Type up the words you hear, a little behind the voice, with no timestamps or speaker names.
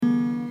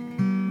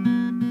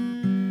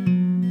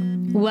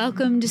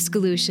Welcome to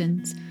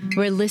Solutions,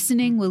 where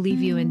listening will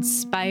leave you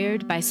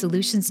inspired by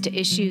solutions to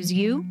issues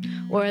you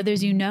or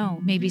others you know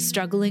may be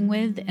struggling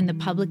with in the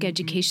public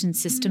education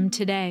system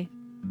today.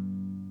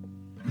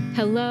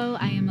 Hello,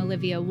 I am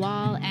Olivia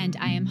Wall, and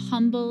I am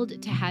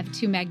humbled to have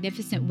two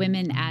magnificent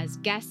women as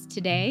guests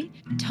today.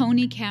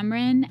 Toni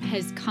Cameron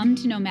has come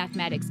to know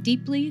mathematics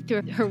deeply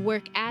through her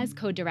work as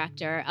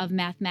co-director of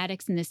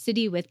Mathematics in the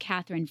City with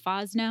Catherine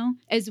Fosno,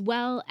 as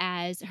well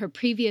as her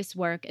previous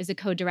work as a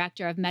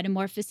co-director of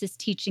Metamorphosis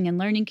Teaching and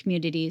Learning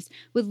Communities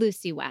with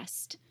Lucy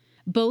West.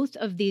 Both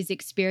of these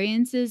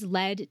experiences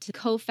led to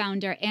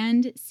co-founder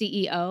and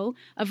CEO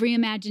of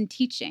Reimagine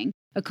Teaching,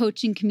 a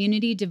coaching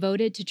community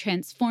devoted to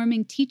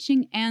transforming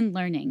teaching and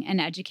learning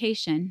and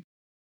education.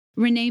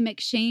 Renee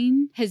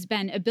McShane has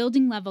been a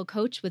building-level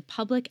coach with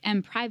public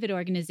and private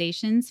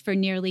organizations for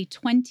nearly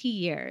 20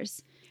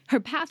 years. Her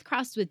path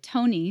crossed with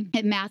Toni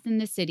at Math in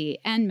the City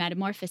and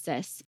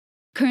Metamorphosis.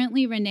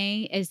 Currently,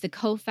 Renee is the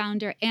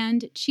co-founder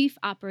and chief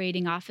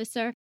operating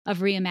officer of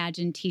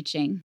Reimagine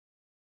Teaching.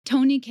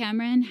 Toni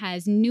Cameron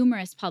has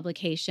numerous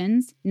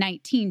publications,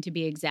 19 to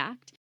be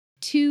exact,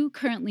 2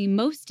 currently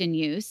most in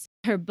use,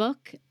 her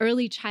book,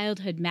 Early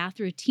Childhood Math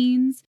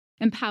Routines,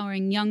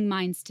 Empowering Young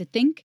Minds to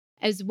Think,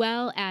 as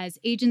well as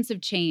Agents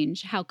of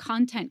Change, How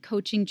Content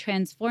Coaching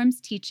Transforms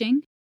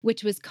Teaching,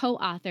 which was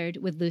co-authored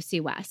with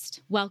Lucy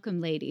West.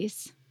 Welcome,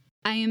 ladies.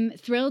 I am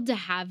thrilled to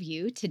have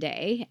you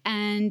today,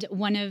 and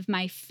one of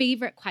my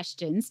favorite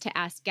questions to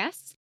ask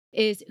guests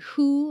is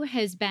who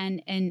has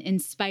been an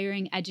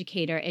inspiring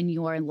educator in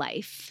your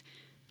life?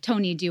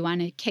 Toni, do you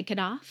want to kick it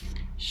off?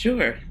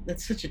 Sure.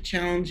 That's such a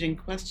challenging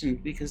question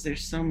because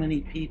there's so many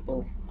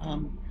people.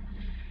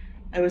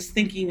 I was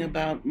thinking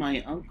about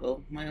my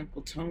uncle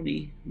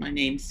Tony, my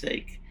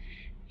namesake.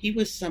 He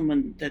was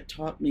someone that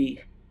taught me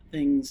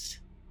things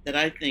that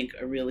I think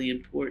are really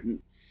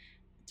important: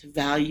 to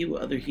value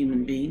other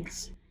human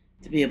beings,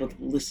 to be able to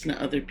listen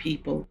to other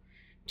people,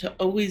 to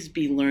always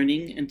be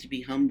learning and to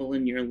be humble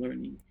in your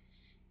learning,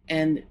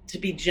 and to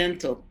be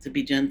gentle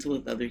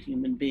with other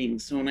human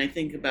beings. So when I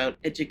think about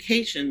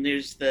education,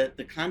 there's the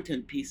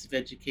content piece of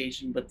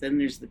education, but then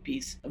there's the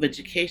piece of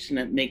education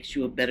that makes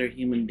you a better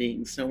human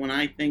being. So when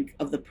I think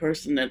of the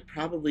person that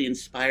probably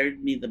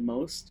inspired me the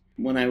most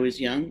when I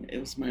was young, it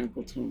was my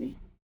Uncle Tony.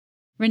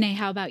 Renee,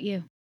 how about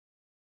you?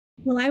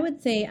 Well, I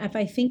would say if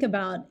I think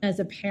about as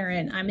a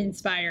parent, I'm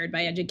inspired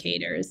by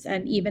educators.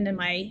 And even in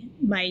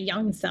my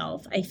young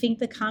self, I think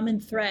the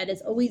common thread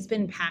has always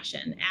been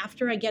passion.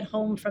 After I get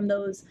home from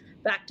those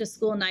back to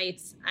school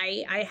nights,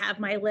 I have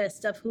my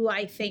list of who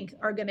I think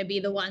are going to be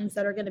the ones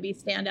that are going to be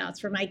standouts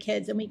for my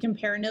kids. And we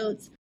compare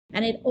notes.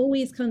 And it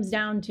always comes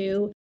down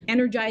to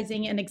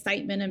energizing and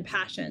excitement and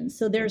passion.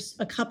 So there's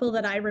a couple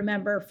that I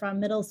remember from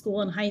middle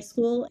school and high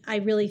school. I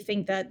really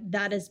think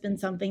that has been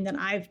something that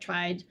I've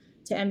tried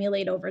to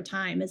emulate over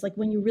time. Is like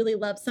when you really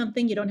love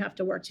something, you don't have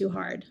to work too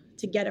hard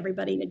to get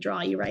everybody to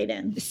draw you right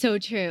in. So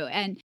true.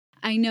 And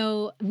I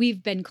know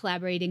we've been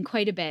collaborating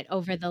quite a bit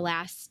over the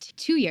last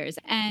 2 years.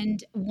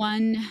 And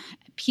one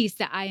piece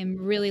that I am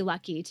really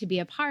lucky to be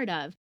a part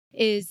of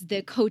is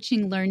the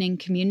coaching learning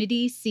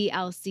community,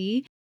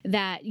 CLC,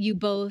 that you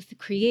both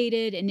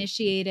created,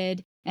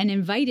 initiated, and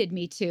invited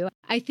me to.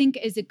 I think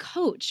as a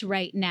coach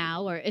right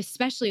now, or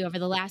especially over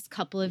the last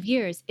couple of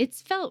years,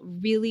 it's felt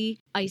really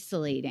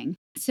isolating.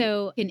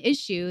 So an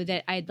issue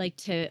that I'd like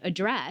to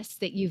address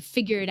that you've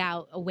figured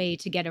out a way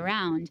to get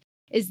around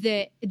is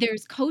that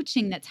there's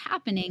coaching that's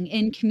happening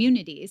in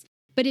communities,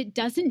 but it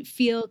doesn't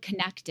feel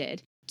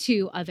connected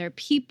to other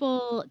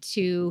people,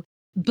 to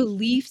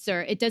beliefs,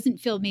 or it doesn't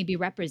feel maybe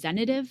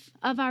representative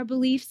of our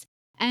beliefs.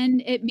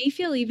 And it may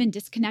feel even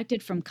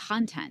disconnected from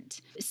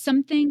content.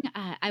 Something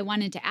I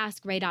wanted to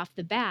ask right off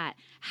the bat,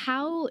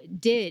 how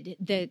did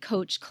the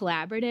Coach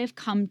Collaborative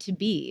come to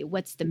be?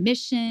 What's the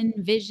mission,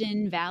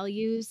 vision,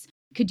 values?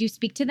 Could you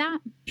speak to that?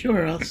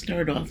 Sure, I'll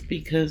start off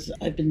because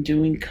I've been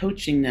doing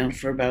coaching now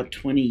for about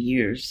 20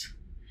 years.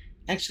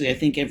 Actually, I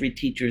think every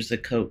teacher is a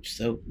coach,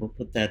 so we'll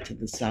put that to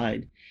the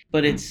side.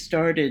 But it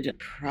started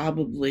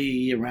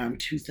probably around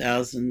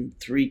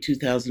 2003,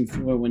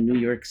 2004, when New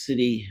York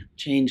City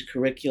changed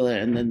curricula,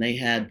 and then they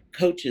had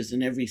coaches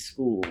in every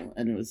school.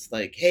 And it was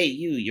like, hey,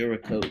 you're a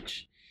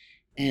coach.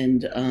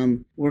 And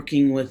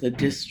working with a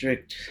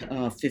district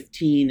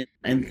 15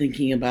 and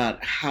thinking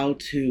about how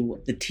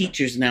the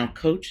teachers, now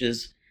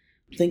coaches,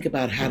 think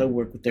about how to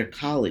work with their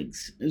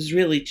colleagues. It was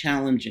really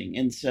challenging.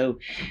 And so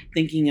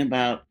thinking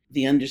about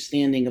the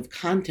understanding of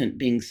content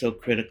being so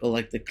critical,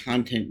 like the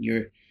content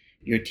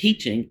you're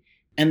teaching,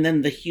 and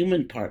then the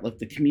human part, like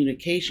the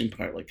communication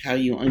part, like how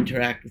you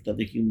interact with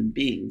other human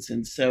beings.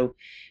 And so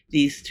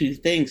these two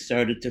things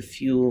started to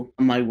fuel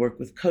my work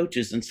with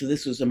coaches. And so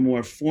this was a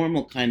more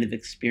formal kind of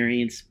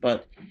experience,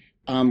 but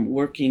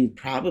working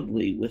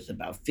probably with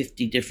about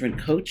 50 different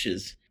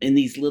coaches in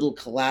these little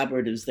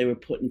collaboratives. They were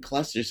put in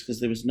clusters because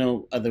there was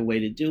no other way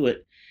to do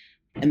it.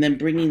 And then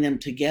bringing them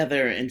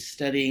together and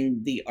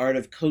studying the art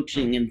of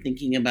coaching and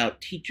thinking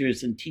about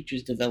teachers and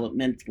teachers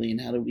developmentally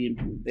and how do we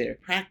improve their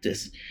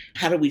practice?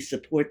 How do we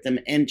support them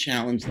and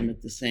challenge them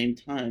at the same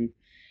time?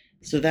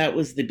 So that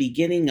was the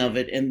beginning of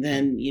it. And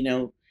then,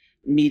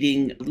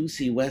 meeting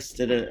Lucy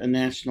West at a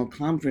national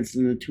conference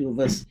and the two of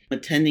us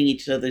attending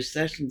each other's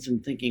sessions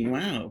and thinking,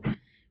 wow,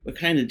 we're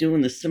kind of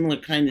doing the similar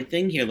kind of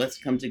thing here. Let's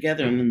come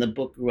together. And then the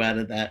book grew out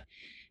of that.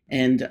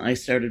 And I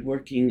started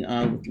working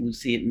with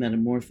Lucy at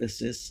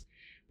Metamorphosis,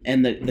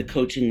 and the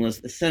coaching was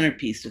the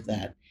centerpiece of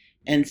that.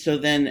 And so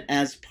then,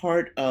 as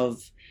part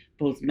of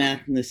both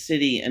Math in the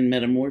City and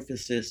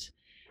Metamorphosis,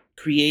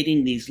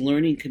 creating these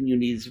learning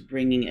communities,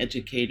 bringing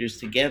educators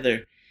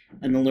together,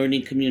 and the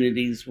learning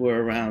communities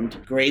were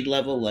around grade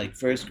level, like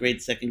first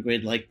grade, second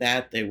grade, like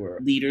that. They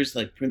were leaders,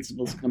 like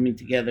principals, coming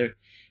together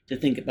to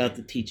think about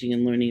the teaching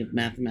and learning of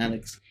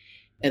mathematics.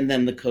 And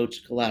then the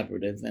Coach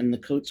Collaborative. And the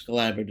Coach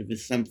Collaborative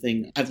is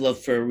something I've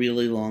loved for a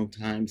really long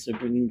time. So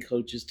bringing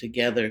coaches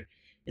together,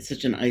 it's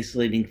such an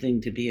isolating thing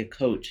to be a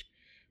coach,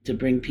 to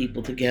bring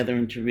people together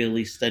and to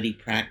really study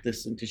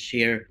practice and to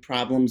share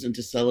problems and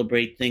to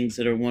celebrate things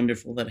that are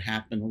wonderful that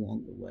happen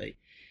along the way.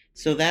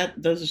 So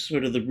those are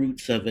sort of the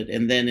roots of it.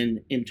 And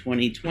then in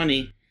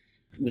 2020,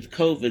 with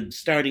COVID,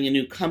 starting a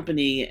new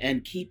company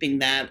and keeping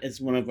that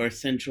as one of our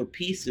central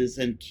pieces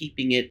and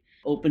keeping it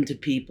open to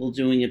people,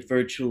 doing it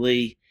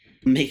virtually,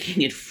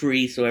 making it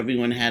free so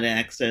everyone had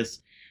access.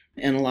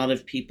 And a lot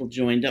of people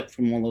joined up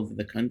from all over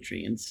the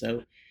country. And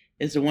so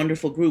it's a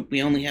wonderful group.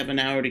 We only have an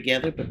hour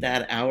together, but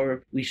that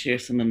hour we share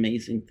some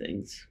amazing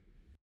things.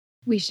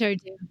 We sure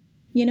do.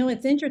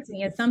 It's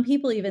interesting. And some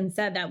people even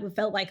said that it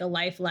felt like a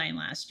lifeline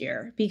last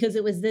year because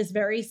it was this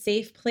very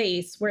safe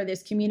place where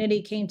this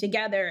community came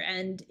together,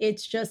 and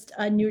it's just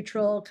a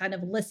neutral kind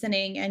of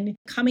listening and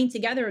coming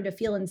together to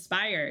feel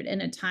inspired in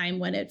a time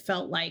when it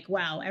felt like,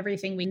 wow,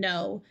 everything we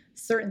know,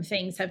 certain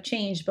things have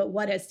changed, but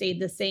what has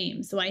stayed the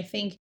same? So I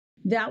think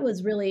that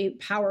was really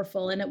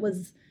powerful. And it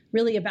was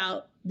really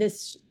about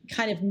this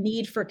kind of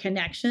need for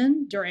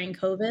connection during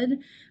COVID.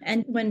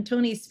 And when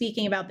Tony's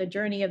speaking about the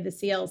journey of the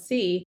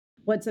CLC,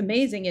 what's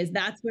amazing is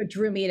that's what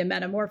drew me to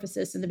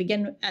Metamorphosis in the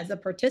beginning as a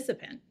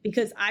participant,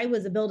 because I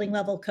was a building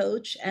level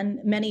coach, and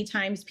many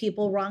times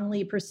people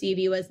wrongly perceive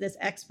you as this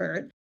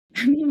expert.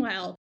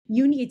 Meanwhile,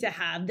 you need to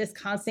have this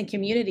constant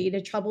community to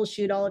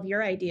troubleshoot all of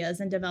your ideas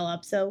and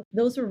develop. So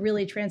those were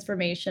really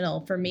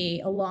transformational for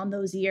me along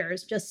those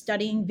years, just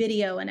studying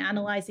video and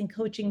analyzing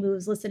coaching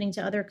moves, listening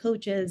to other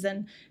coaches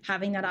and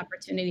having that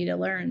opportunity to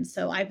learn.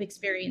 So I've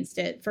experienced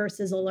it first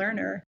as a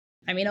learner.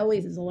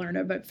 Always as a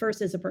learner, but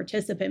first as a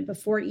participant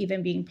before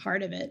even being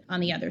part of it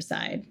on the other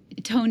side.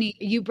 Tony,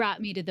 you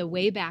brought me to the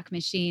Wayback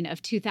Machine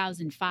of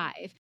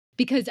 2005.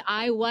 Because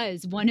I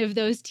was one of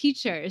those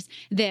teachers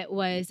that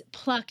was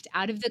plucked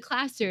out of the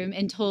classroom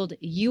and told,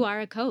 you are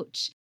a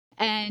coach.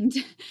 And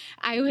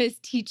I was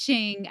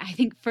teaching, I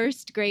think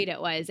first grade it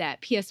was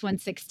at PS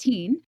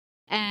 116.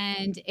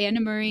 And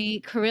Anna Marie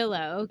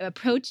Carrillo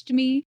approached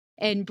me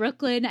in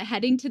Brooklyn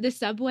heading to the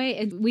subway,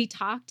 and we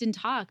talked and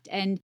talked.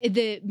 And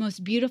the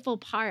most beautiful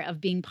part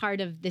of being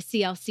part of the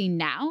CLC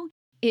now,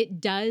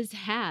 it does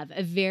have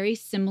a very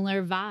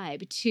similar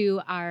vibe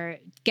to our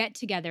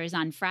get-togethers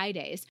on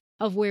Fridays,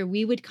 of where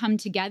we would come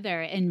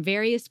together in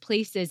various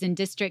places in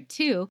District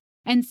 2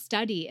 and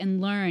study and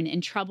learn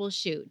and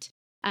troubleshoot.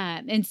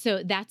 And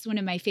so that's one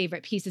of my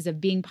favorite pieces of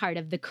being part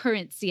of the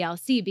current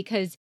CLC,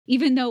 because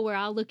even though we're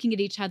all looking at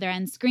each other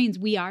on screens,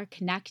 we are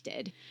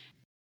connected.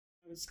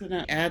 I was going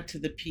to add to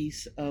the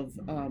piece of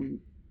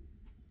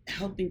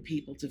helping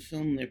people to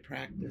film their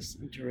practice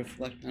and to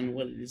reflect on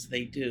what it is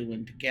they do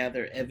and to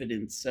gather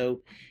evidence. So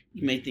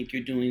you may think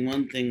you're doing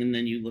one thing and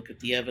then you look at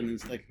the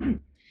evidence like,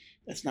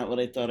 that's not what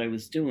I thought I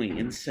was doing.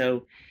 And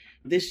so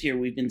this year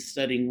we've been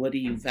studying what do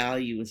you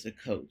value as a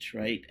coach,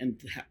 right?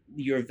 And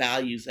your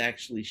values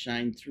actually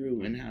shine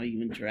through in how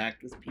you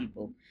interact with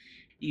people.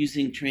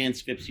 Using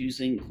transcripts,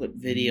 using clip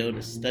video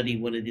to study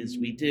what it is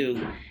we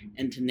do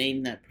and to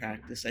name that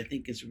practice, I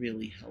think is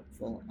really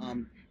helpful.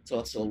 It's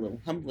also a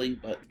little humbling,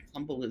 but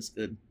humble is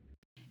good.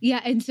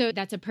 Yeah, and so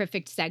that's a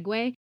perfect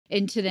segue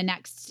into the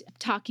next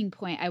talking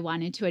point I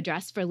wanted to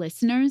address for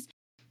listeners.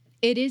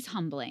 It is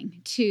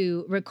humbling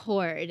to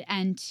record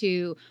and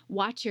to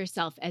watch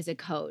yourself as a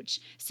coach.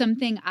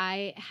 Something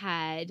I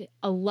had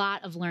a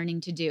lot of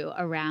learning to do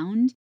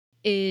around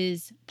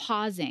is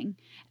pausing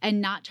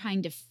and not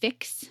trying to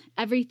fix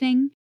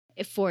everything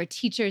for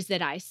teachers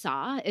that I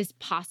saw as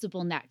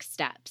possible next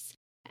steps.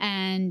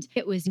 And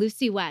it was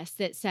Lucy West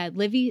that said,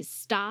 Livy,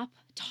 stop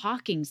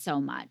talking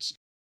so much.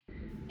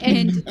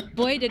 And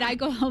boy, did I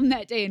go home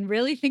that day and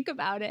really think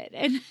about it.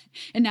 And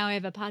now I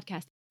have a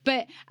podcast.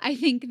 But I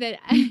think that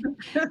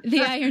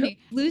the irony,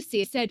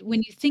 Lucy said,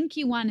 when you think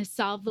you want to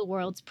solve the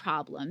world's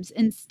problems,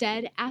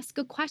 instead ask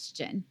a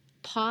question.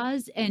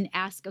 Pause and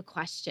ask a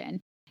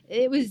question.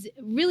 It was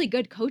really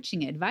good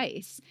coaching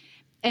advice.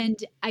 And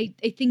I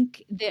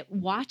think that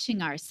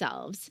watching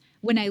ourselves,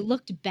 when I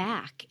looked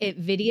back at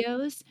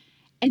videos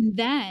and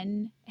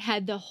then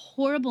had the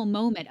horrible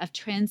moment of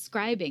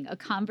transcribing a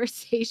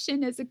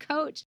conversation as a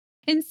coach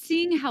and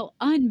seeing how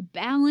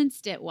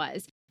unbalanced it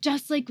was,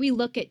 just like we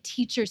look at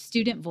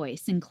teacher-student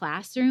voice in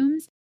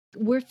classrooms,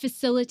 we're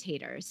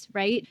facilitators,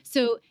 right?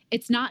 So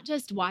it's not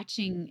just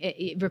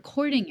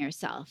recording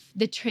yourself,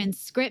 the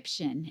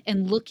transcription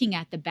and looking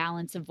at the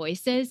balance of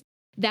voices.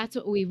 That's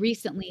what we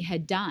recently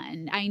had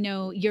done. I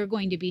know you're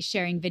going to be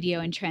sharing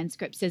video and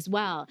transcripts as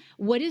well.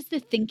 What is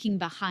the thinking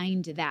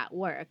behind that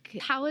work?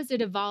 How has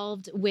it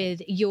evolved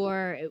with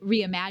your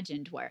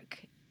reimagined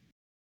work?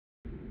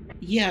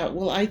 Yeah,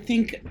 well, I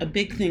think a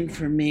big thing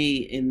for me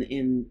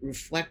in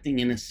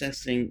reflecting and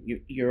assessing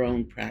your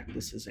own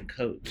practice as a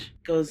coach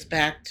goes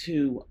back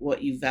to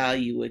what you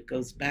value. It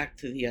goes back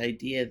to the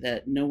idea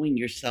that knowing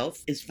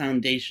yourself is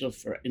foundational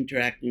for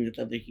interacting with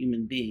other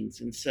human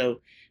beings. And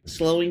so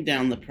slowing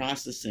down the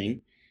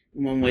processing,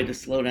 one way to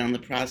slow down the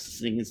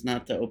processing is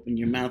not to open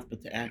your mouth,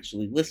 but to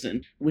actually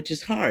listen, which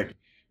is hard.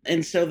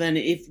 And so then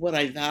if what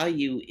I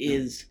value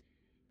is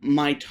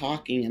my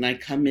talking and I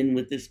come in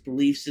with this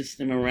belief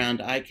system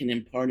around I can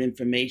impart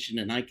information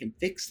and I can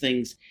fix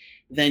things,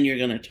 then you're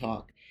going to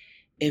talk.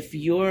 If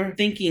your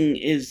thinking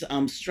is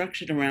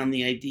structured around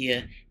the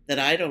idea that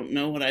I don't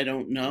know what I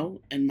don't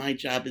know and my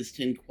job is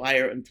to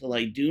inquire until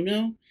I do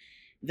know,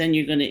 then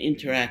you're going to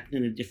interact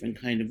in a different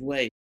kind of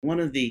way. One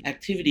of the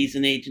activities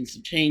in Agents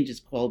of Change is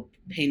called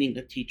painting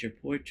a teacher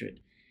portrait.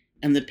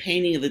 And the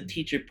painting of the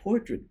teacher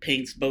portrait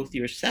paints both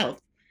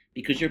yourself,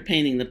 because you're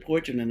painting the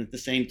portrait, and at the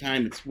same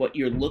time, it's what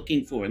you're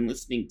looking for and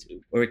listening to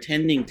or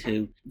attending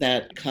to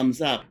that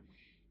comes up.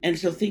 And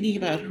so thinking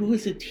about who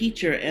is a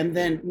teacher and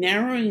then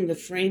narrowing the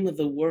frame of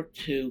the work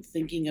to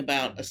thinking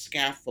about a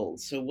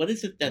scaffold. So what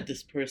is it that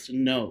this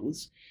person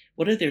knows?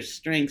 What are their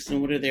strengths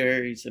and what are their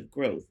areas of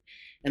growth?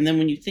 And then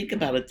when you think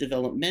about it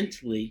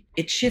developmentally,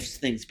 it shifts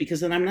things, because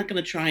then I'm not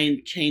going to try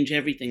and change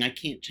everything. I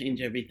can't change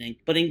everything.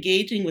 But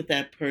engaging with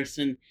that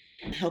person,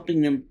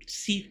 helping them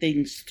see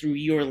things through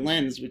your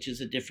lens, which is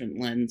a different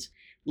lens,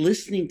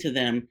 listening to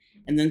them,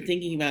 and then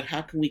thinking about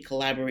how can we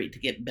collaborate to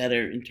get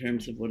better in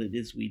terms of what it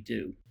is we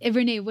do.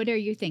 Renee, what are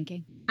you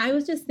thinking? I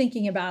was just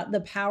thinking about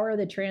the power of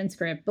the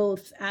transcript,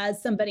 both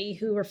as somebody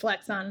who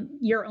reflects on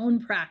your own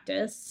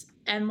practice.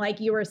 And like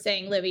you were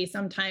saying, Livy,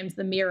 sometimes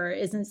the mirror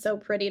isn't so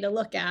pretty to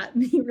look at.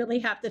 You really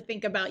have to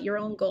think about your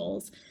own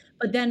goals.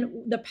 But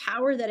then the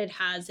power that it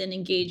has in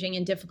engaging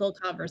in difficult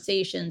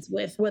conversations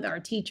with our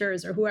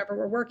teachers or whoever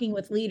we're working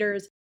with,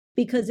 leaders,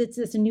 because it's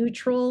this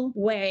neutral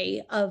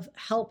way of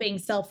helping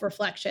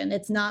self-reflection.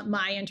 It's not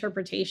my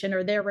interpretation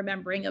or their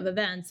remembering of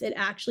events. It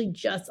actually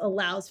just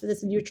allows for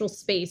this neutral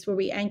space where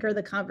we anchor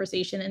the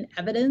conversation in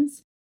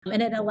evidence.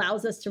 And it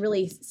allows us to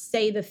really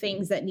say the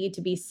things that need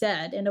to be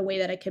said in a way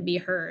that it can be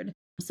heard.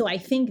 So I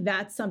think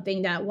that's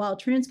something that, while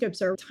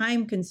transcripts are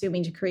time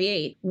consuming to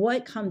create,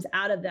 what comes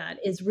out of that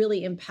is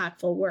really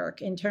impactful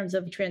work in terms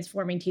of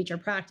transforming teacher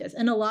practice.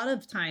 And a lot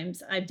of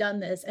times I've done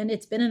this and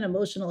it's been an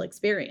emotional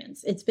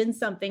experience. It's been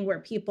something where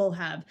people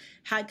have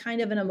had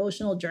kind of an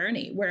emotional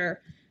journey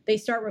where they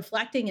start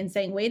reflecting and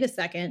saying, wait a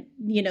second,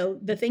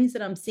 the things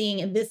that I'm seeing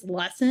in this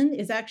lesson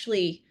is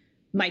actually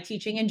my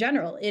teaching in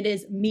general. It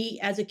is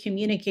me as a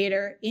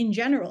communicator in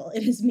general.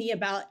 It is me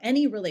about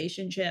any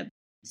relationship.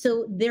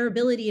 So their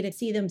ability to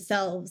see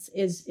themselves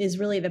is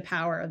really the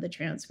power of the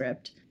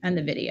transcript and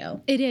the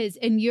video. It is.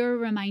 And you're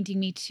reminding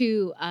me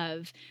too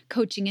of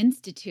coaching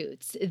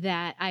institutes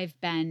that I've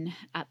been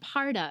a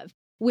part of,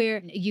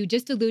 where you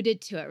just alluded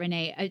to it,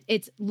 Renee.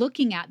 It's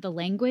looking at the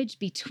language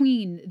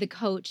between the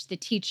coach, the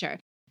teacher.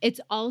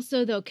 It's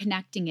also, though,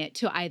 connecting it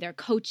to either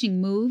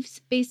coaching moves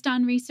based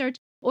on research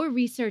or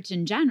research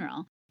in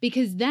general,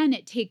 because then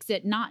it takes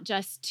it not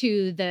just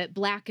to the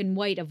black and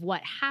white of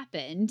what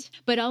happened,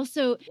 but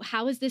also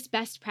how is this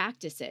best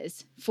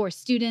practices for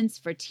students,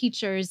 for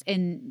teachers,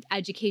 and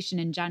education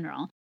in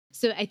general.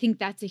 So I think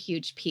that's a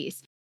huge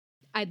piece.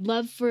 I'd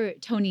love for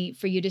Tony,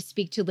 for you to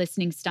speak to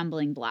listening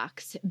stumbling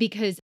blocks,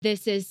 because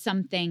this is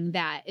something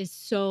that is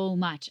so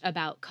much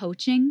about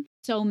coaching.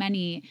 So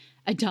many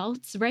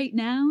adults right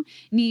now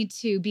need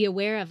to be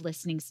aware of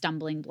listening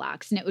stumbling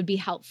blocks, and it would be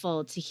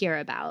helpful to hear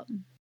about.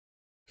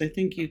 I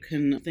think you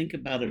can think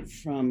about it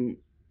from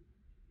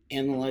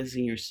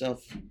analyzing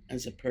yourself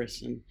as a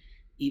person.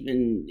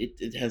 Even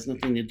it has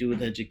nothing to do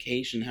with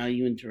education, how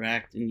you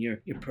interact in your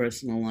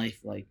personal life,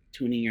 like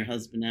tuning your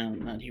husband out,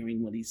 not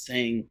hearing what he's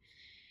saying,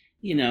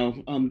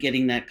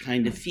 getting that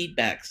kind of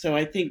feedback. So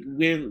I think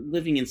we're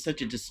living in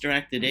such a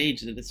distracted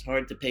age that it's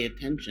hard to pay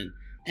attention.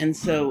 And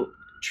so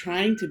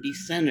trying to be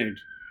centered,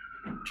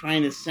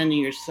 trying to center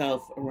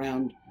yourself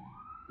around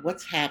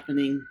what's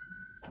happening,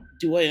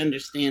 do I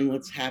understand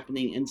what's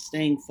happening, and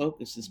staying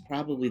focused is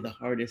probably the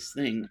hardest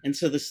thing. And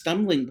so the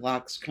stumbling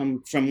blocks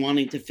come from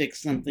wanting to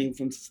fix something,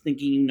 from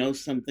thinking you know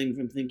something,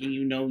 from thinking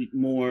you know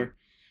more,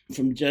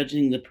 from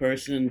judging the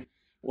person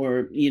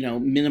or,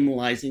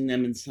 minimalizing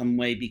them in some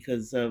way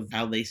because of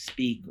how they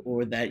speak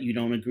or that you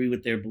don't agree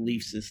with their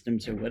belief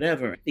systems or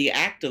whatever. The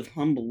act of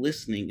humble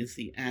listening is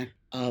the act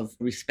of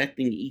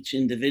respecting each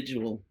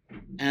individual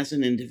as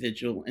an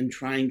individual and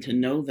trying to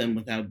know them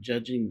without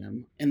judging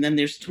them. And then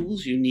there's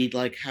tools you need,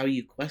 like how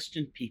you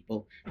question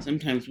people.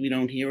 Sometimes we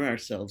don't hear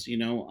ourselves,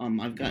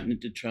 I've gotten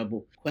into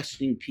trouble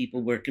questioning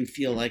people where it can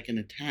feel like an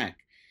attack.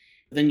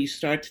 then you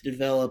start to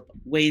develop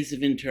ways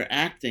of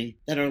interacting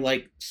that are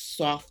like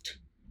soft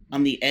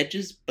on the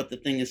edges, but the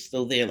thing is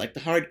still there. Like the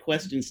hard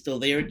question's still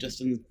there, it just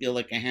doesn't feel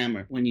like a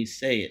hammer when you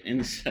say it.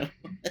 And so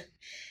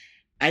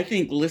I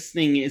think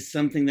listening is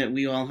something that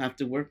we all have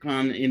to work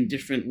on in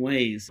different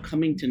ways.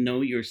 Coming to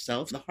know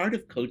yourself. The heart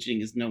of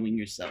coaching is knowing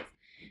yourself.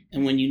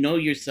 And when you know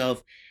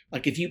yourself,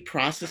 like if you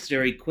process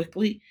very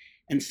quickly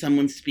and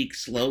someone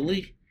speaks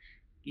slowly,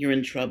 you're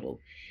in trouble.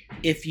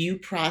 If you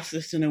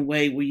process in a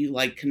way where you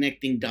like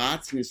connecting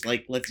dots and it's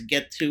like, let's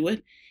get to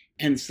it,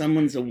 and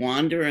someone's a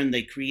wanderer and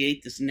they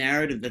create this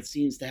narrative that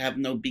seems to have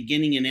no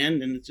beginning and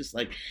end, and it's just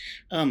like,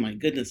 oh my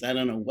goodness, I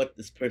don't know what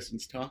this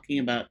person's talking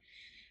about.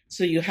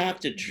 So you have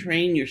to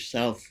train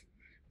yourself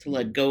to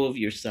let go of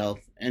yourself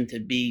and to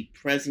be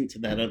present to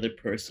that other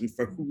person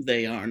for who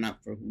they are,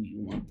 not for who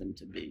you want them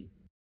to be.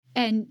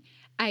 And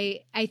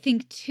I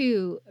think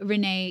too,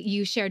 Renee,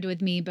 you shared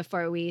with me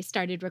before we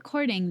started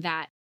recording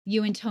that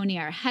you and Tony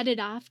are headed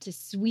off to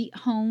Sweet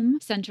Home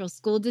Central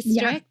School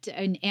District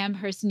in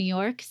Amherst, New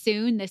York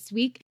soon this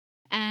week.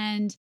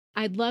 And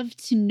I'd love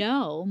to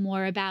know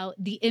more about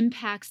the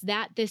impacts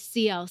that this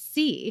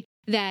CLC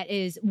that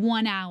is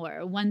 1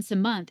 hour once a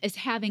month is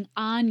having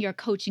on your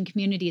coaching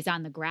communities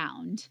on the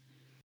ground.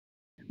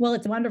 Well,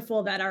 it's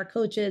wonderful that our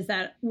coaches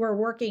that we're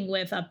working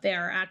with up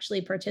there are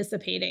actually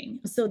participating.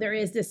 So there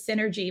is this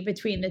synergy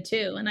between the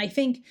two. And I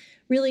think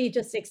really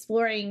just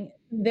exploring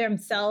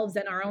themselves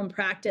and our own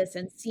practice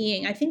and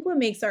seeing, I think what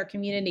makes our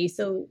community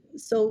so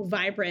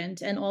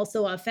vibrant and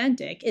also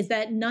authentic is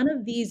that none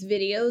of these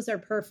videos are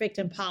perfect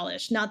and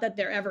polished. Not that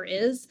there ever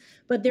is,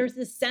 but there's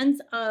this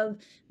sense of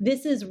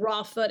this is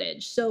raw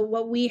footage. So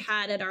what we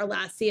had at our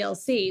last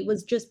CLC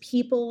was just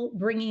people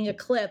bringing a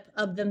clip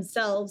of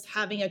themselves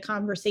having a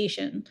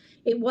conversation.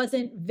 It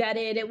wasn't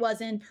vetted. It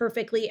wasn't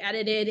perfectly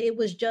edited. It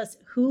was just,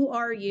 who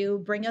are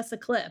you? Bring us a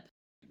clip.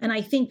 And I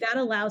think that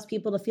allows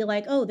people to feel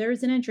like, oh,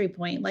 there's an entry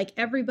point. Like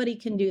everybody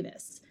can do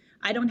this.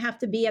 I don't have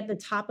to be at the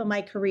top of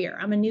my career.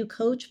 I'm a new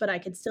coach, but I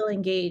could still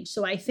engage.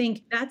 So I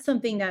think that's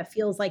something that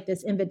feels like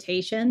this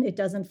invitation. It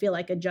doesn't feel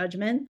like a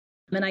judgment.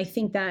 And I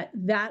think that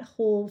that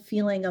whole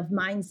feeling of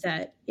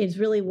mindset is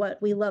really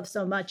what we love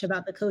so much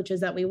about the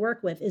coaches that we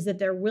work with, is that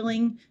they're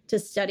willing to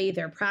study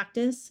their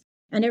practice.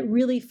 And it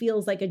really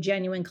feels like a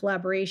genuine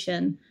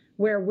collaboration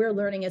where we're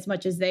learning as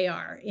much as they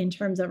are in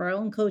terms of our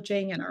own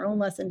coaching and our own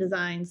lesson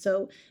design.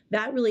 So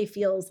that really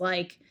feels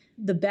like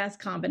the best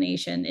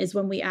combination is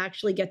when we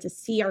actually get to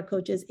see our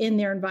coaches in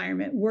their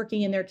environment,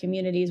 working in their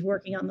communities,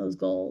 working on those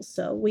goals.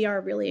 So we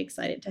are really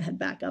excited to head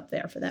back up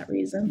there for that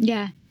reason.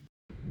 Yeah.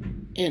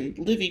 And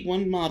Livy,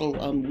 one model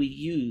we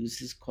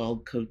use is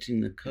called coaching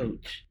the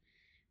coach.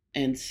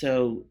 And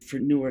so for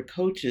newer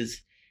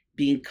coaches,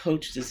 being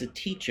coached as a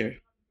teacher,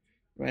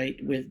 right,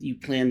 with you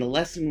plan the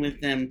lesson with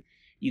them,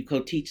 you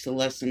co-teach the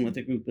lesson with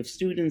a group of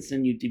students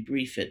and you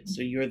debrief it.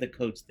 So you're the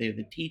coach, they're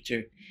the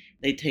teacher.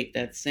 They take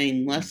that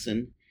same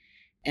lesson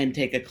and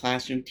take a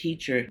classroom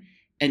teacher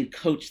and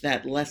coach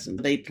that lesson.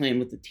 They plan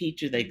with the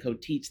teacher, they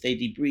co-teach, they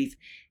debrief,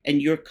 and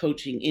you're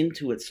coaching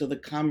into it. So the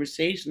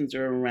conversations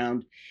are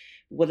around,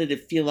 what did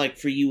it feel like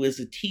for you as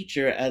a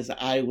teacher as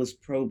I was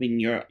probing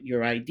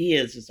your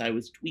ideas, as I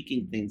was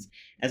tweaking things,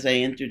 as I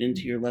entered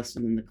into your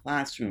lesson in the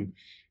classroom?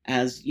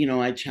 As, you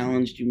know, I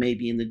challenged you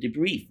maybe in the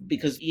debrief,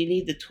 because you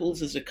need the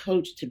tools as a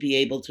coach to be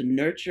able to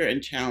nurture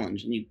and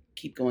challenge, and you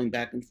keep going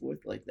back and forth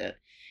like that.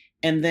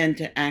 And then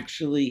to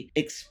actually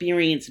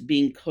experience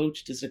being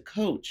coached as a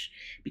coach,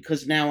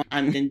 because now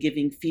I'm then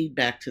giving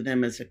feedback to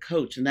them as a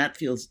coach, and that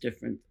feels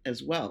different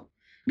as well,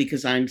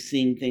 because I'm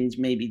seeing things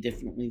maybe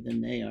differently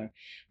than they are.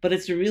 But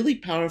it's a really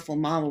powerful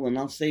model, and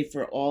I'll say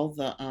for all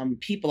the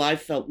people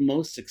I've felt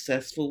most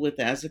successful with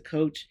as a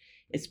coach,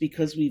 it's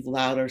because we've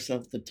allowed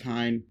ourselves the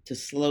time to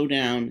slow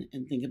down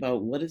and think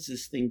about, what is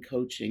this thing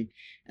coaching?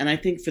 And I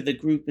think for the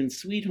group in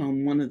Sweet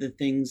Home, one of the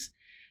things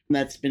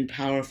that's been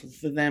powerful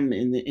for them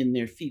in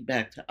their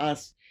feedback to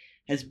us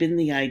has been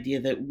the idea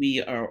that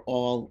we are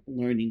all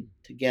learning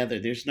together.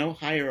 There's no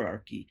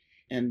hierarchy.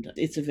 And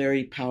it's a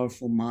very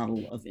powerful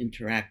model of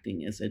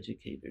interacting as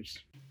educators.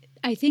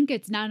 I think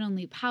it's not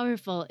only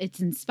powerful,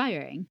 it's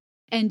inspiring.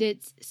 And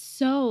it's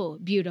so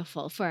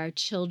beautiful for our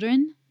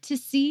children to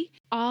see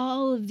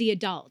all of the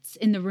adults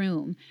in the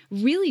room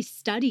really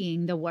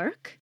studying the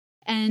work.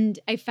 And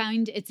I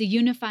find it's a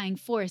unifying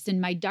force in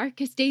my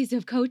darkest days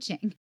of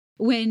coaching,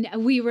 when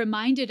we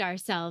reminded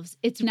ourselves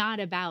it's not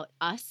about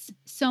us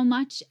so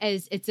much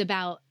as it's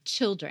about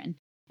children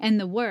and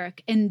the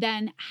work. And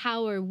then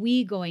how are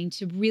we going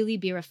to really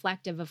be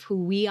reflective of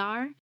who we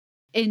are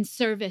in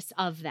service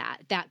of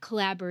that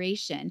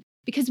collaboration?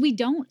 Because we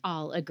don't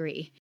all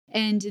agree.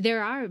 And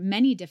there are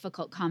many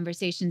difficult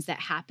conversations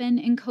that happen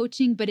in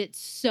coaching, but it's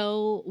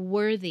so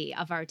worthy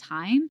of our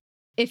time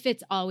if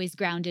it's always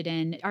grounded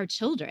in our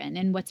children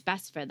and what's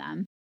best for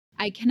them.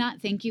 I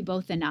cannot thank you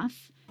both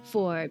enough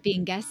for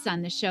being guests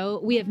on the show.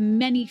 We have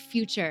many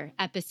future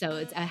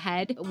episodes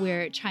ahead.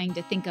 We're trying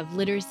to think of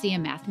literacy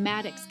and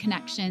mathematics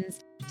connections,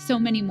 so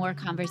many more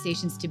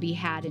conversations to be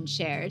had and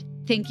shared.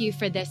 Thank you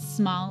for this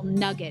small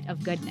nugget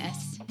of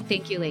goodness.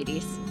 Thank you,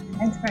 ladies.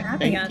 Thanks for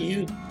having us. Thank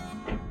you.